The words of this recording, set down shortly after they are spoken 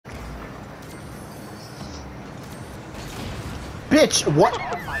bitch! What? Oh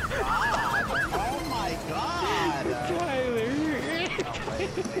my god! Oh my god! Tyler!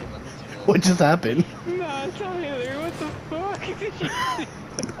 What just happened? Nah, Tyler, what the fuck did you do?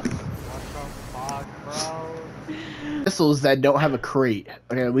 What the fuck, bro? Missiles that don't have a crate.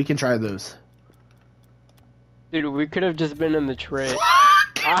 Okay, we can try those. Dude, we could have just been in the tray. You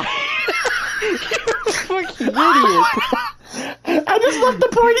fucking idiot! I just left the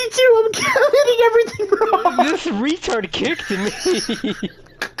party too! I'm hitting everything wrong! This retard kicked me!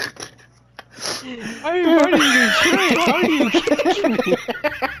 I invited you to tray, how do you kick me?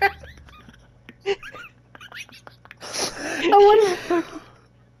 I want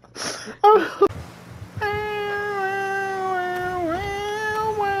oh.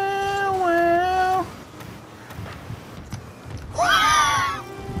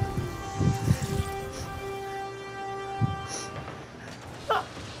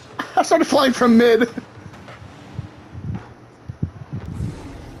 I started flying from mid.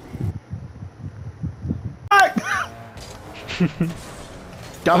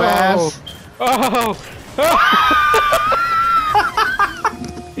 Dumbass. Oh!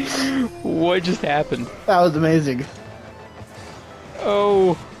 What just happened? That was amazing.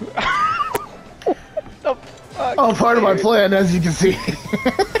 Oh. The fuck? Oh, part of my plan, as you can see.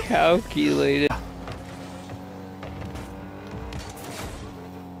 Calculated.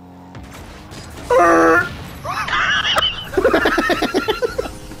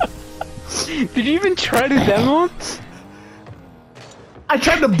 Did you even try to demo him? I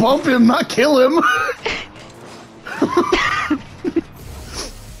tried to bump him, not kill him.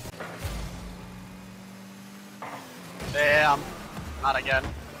 Damn. Not again.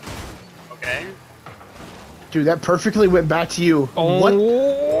 Okay. Dude, that perfectly went back to you. Oh. What?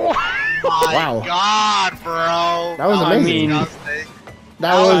 My Wow. god, bro! That was That amazing. disgusting.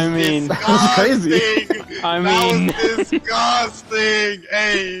 That was, I mean- that was crazy. Disgusting. I mean- That was disgusting!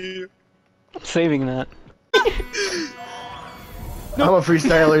 Hey! I'm saving that. I'm a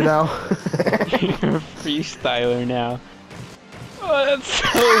freestyler now. You're a freestyler now. Oh, that's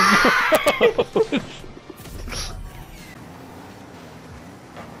so gross.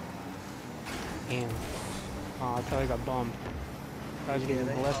 Damn. Oh, I thought I got bombed. I was getting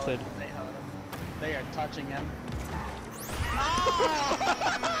molested. They are touching him.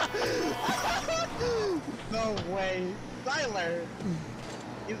 No way! Tyler!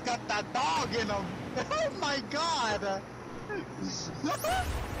 He's got that dog in him! Oh my god!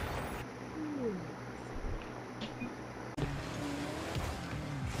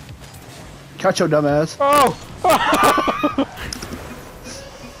 Cut your dumbass. Oh!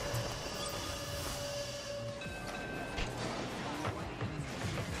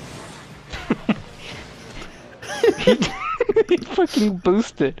 He fucking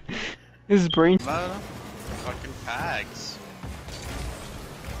boosted his brain. Fucking tags.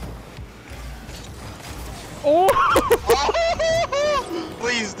 Oh!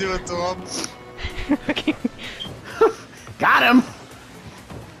 Please do it to him. Got him.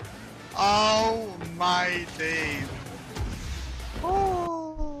 Oh my days.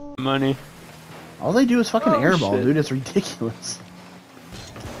 Oh. Money. All they do is fucking Oh, airball, shit. dude. It's ridiculous.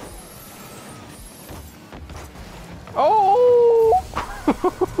 Oh!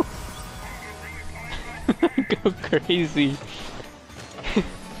 Go crazy.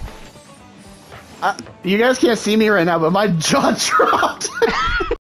 You guys can't see me right now, but my jaw dropped.